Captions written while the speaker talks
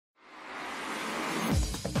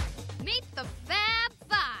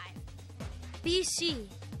BC.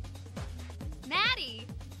 Maddie.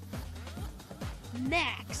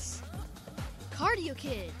 Max. Cardio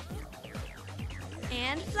Kid.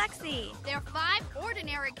 And Flexi. They're 5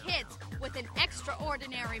 ordinary kids with an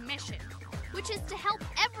extraordinary mission, which is to help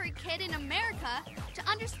every kid in America to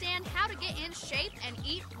understand how to get in shape and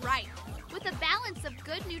eat right. With a balance of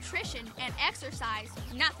good nutrition and exercise,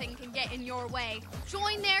 nothing can get in your way.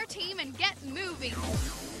 Join their team and get moving.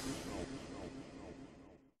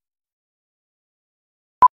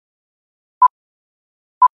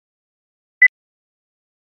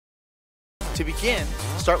 To begin,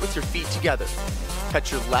 start with your feet together.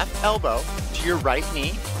 Touch your left elbow to your right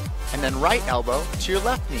knee, and then right elbow to your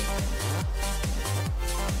left knee.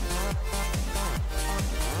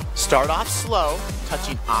 Start off slow,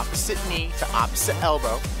 touching opposite knee to opposite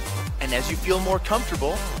elbow, and as you feel more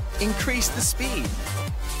comfortable, increase the speed.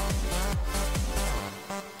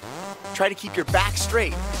 Try to keep your back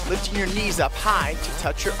straight, lifting your knees up high to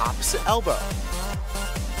touch your opposite elbow.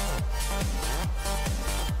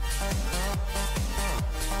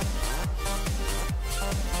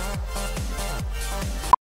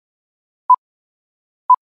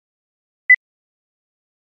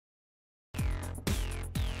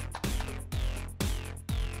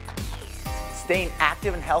 Staying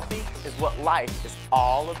active and healthy is what life is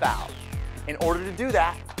all about. In order to do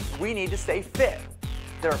that, we need to stay fit.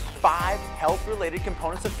 There are 5 health-related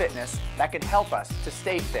components of fitness that can help us to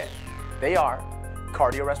stay fit. They are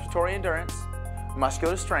cardiorespiratory endurance,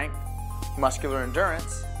 muscular strength, muscular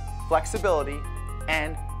endurance, flexibility,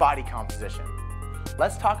 and body composition.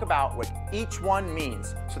 Let's talk about what each one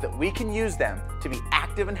means so that we can use them to be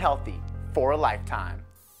active and healthy for a lifetime.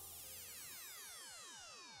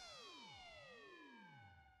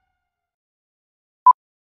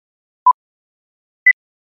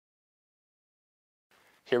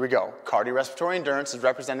 Here we go. Cardiorespiratory endurance is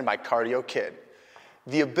represented by Cardio Kid.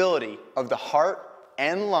 The ability of the heart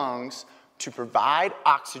and lungs to provide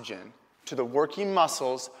oxygen to the working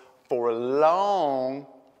muscles for a long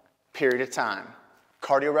period of time.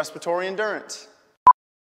 Cardiorespiratory endurance.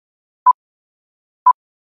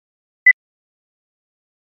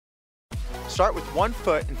 Start with one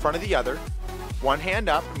foot in front of the other, one hand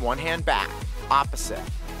up and one hand back, opposite.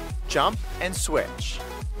 Jump and switch.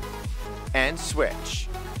 And switch.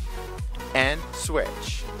 And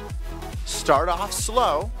switch. Start off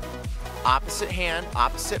slow, opposite hand,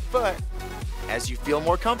 opposite foot. As you feel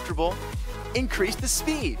more comfortable, increase the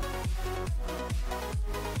speed.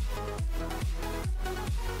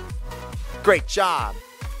 Great job.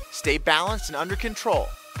 Stay balanced and under control.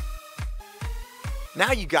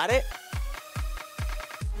 Now you got it.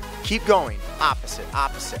 Keep going. Opposite,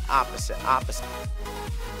 opposite, opposite, opposite.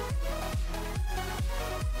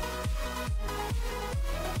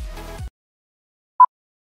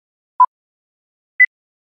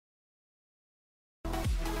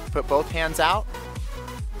 Put both hands out,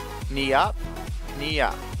 knee up, knee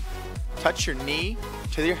up. Touch your knee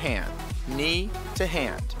to your hand, knee to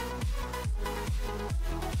hand.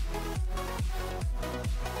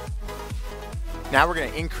 Now we're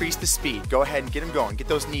going to increase the speed. Go ahead and get them going. Get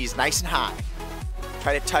those knees nice and high.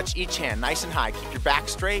 Try to touch each hand nice and high. Keep your back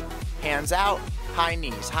straight, hands out, high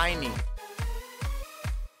knees, high knee.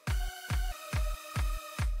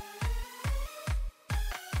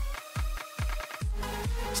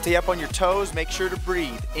 Stay up on your toes, make sure to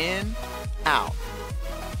breathe. In, out.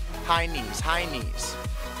 High knees, high knees.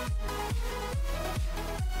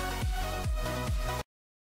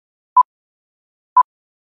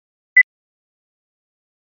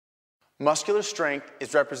 Muscular strength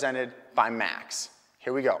is represented by Max.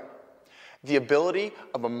 Here we go. The ability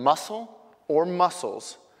of a muscle or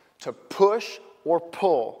muscles to push or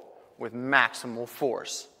pull with maximal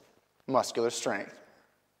force. Muscular strength.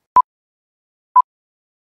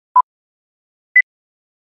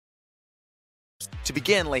 To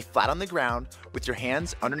begin, lay flat on the ground with your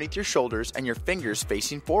hands underneath your shoulders and your fingers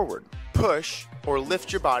facing forward. Push or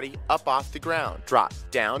lift your body up off the ground. Drop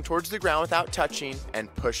down towards the ground without touching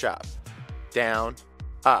and push up. Down,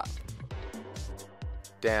 up.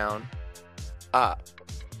 Down, up.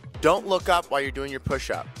 Don't look up while you're doing your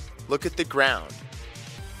push-up. Look at the ground.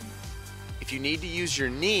 If you need to use your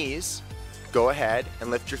knees, go ahead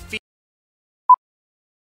and lift your feet.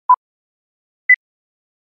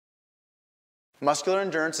 Muscular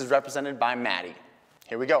endurance is represented by Maddie.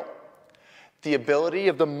 Here we go. The ability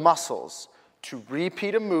of the muscles to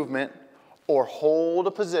repeat a movement or hold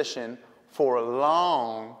a position for a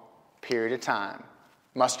long period of time.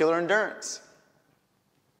 Muscular endurance.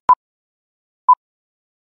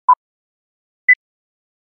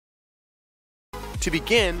 To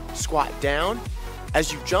begin, squat down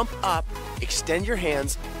As you jump up, extend your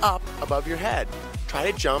hands up above your head. Try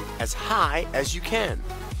to jump as high as you can.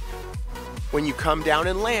 When you come down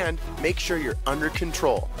and land, make sure you're under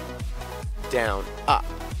control. Down, up,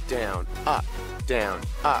 down, up, down,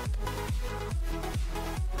 up.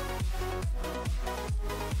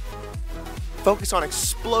 Focus on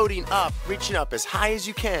exploding up, reaching up as high as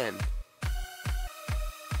you can.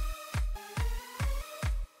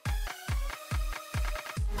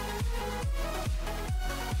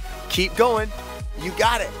 Keep going. You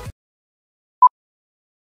got it.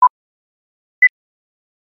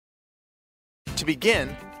 To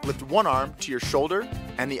begin, lift one arm to your shoulder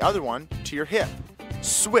and the other one to your hip.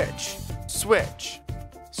 Switch, switch,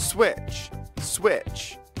 switch,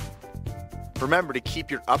 switch. Remember to keep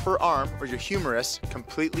your upper arm or your humerus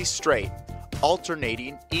completely straight,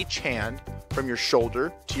 alternating each hand from your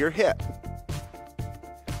shoulder to your hip.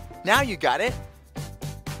 Now you got it.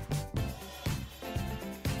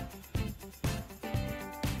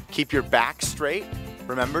 Keep your back straight,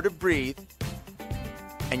 remember to breathe,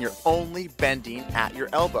 and you're only bending at your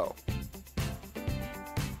elbow.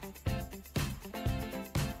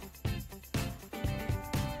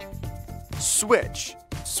 Switch,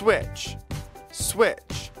 switch,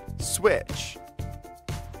 switch, switch.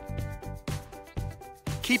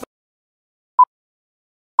 Keep.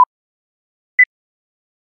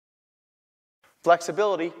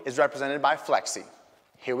 Flexibility is represented by flexi.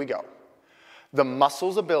 Here we go. The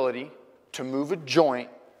muscle's ability to move a joint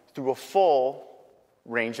through a full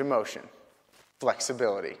range of motion.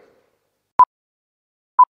 Flexibility.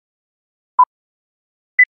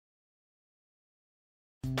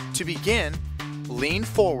 To begin, lean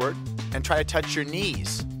forward and try to touch your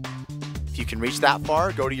knees. If you can reach that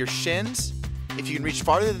far, go to your shins. If you can reach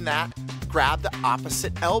farther than that, grab the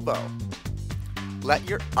opposite elbow. Let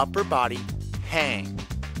your upper body hang.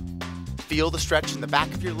 Feel the stretch in the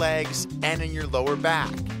back of your legs and in your lower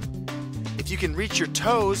back. If you can reach your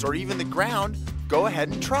toes or even the ground, go ahead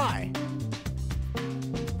and try.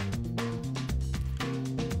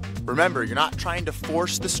 Remember, you're not trying to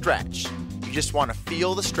force the stretch. You just want to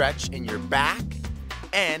feel the stretch in your back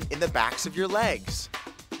and in the backs of your legs.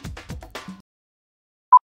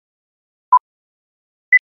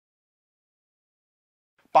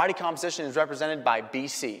 Body composition is represented by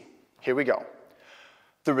BC. Here we go.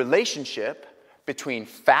 The relationship between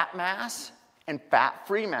fat mass and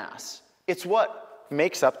fat-free mass. It's what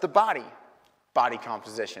makes up the body. Body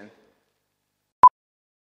composition.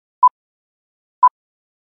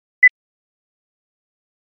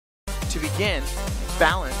 To begin,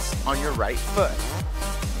 balance on your right foot.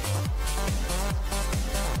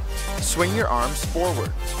 Swing your arms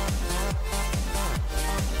forward.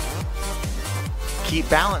 Keep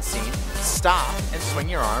balancing, stop, and swing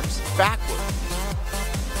your arms backward.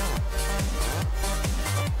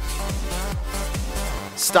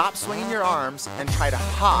 Stop swinging your arms and try to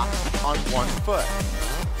hop on one foot.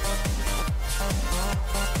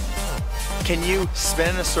 Can you spin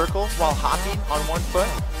in a circle while hopping on one foot?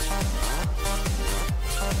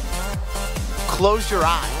 Close your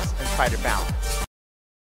eyes and try to balance.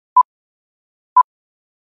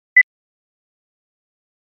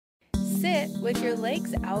 Sit with your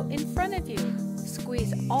legs out in front of you.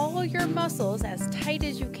 Squeeze all your muscles as tight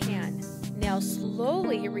as you can. Now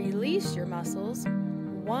slowly release your muscles,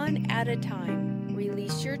 one at a time.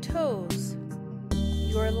 Release your toes,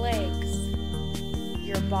 your legs,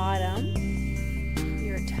 your bottom,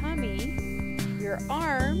 your tummy, your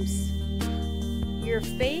arms, your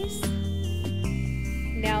face.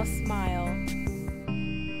 Now smile.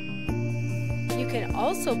 You can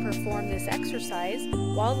also perform this exercise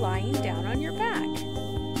while lying down on your back.